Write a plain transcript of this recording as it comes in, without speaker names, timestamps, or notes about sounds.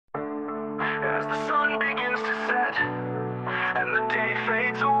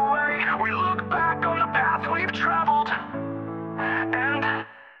fades away, we look back on the path we've traveled. And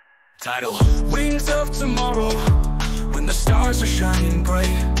title: Wings of Tomorrow. When the stars are shining bright,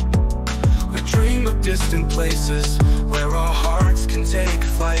 we dream of distant places where our hearts can take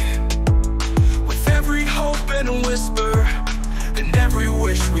flight. With every hope and a whisper, and every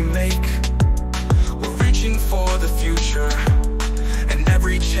wish we make, we're reaching for the future, and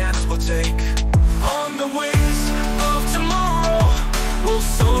every chance we'll take. On the wings of tomorrow, we'll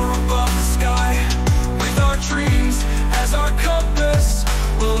soar above the sky. With our dreams as our compass,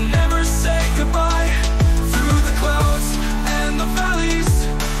 we'll never say goodbye. Through the clouds and the valleys,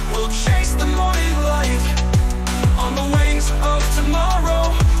 we'll chase the morning light. On the wings of tomorrow,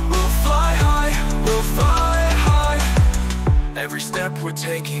 we'll fly high, we'll fly high. Every step we're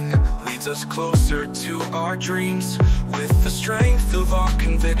taking leads us closer to our dreams. With the strength of our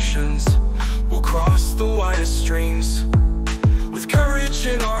convictions, we'll cross the widest streams. With courage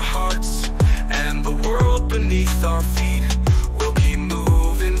in our hearts and the world beneath our feet, we'll keep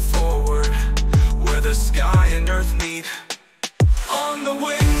moving forward where the sky and earth meet. On the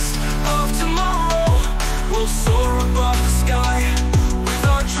wings of tomorrow, we'll soar above the sky. With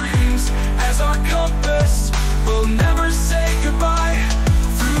our dreams as our compass, we'll never say goodbye.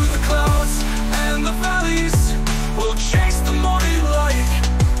 Through the clouds and the valleys, we'll chase the morning light.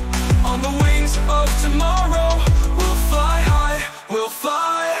 On the wings of tomorrow, we'll fly high, we'll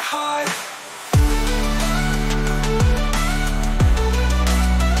fly high.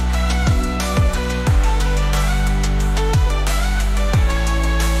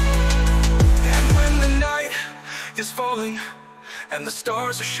 And when the night is falling and the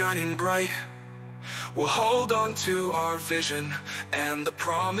stars are shining bright, we'll hold on to our vision and the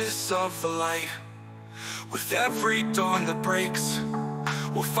promise of the light. With every dawn that breaks,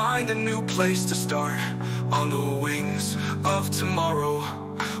 we'll find a new place to start. On the wings of tomorrow,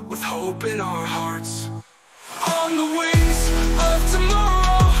 with hope in our hearts. On the wings of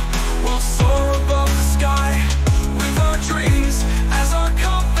tomorrow, we'll soar above the sky. With our dreams as our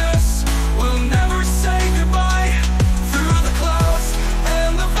compass, we'll never say goodbye. Through the clouds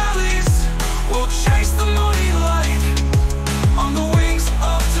and the valleys, we'll chase the morning light. On the wings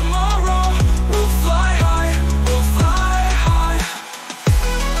of tomorrow, we'll fly high, we'll fly high.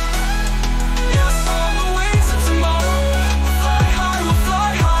 Yes, on the wings of tomorrow, we'll fly high, we'll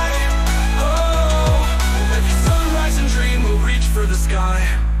fly high. Oh, every sunrise and dream will reach for the sky.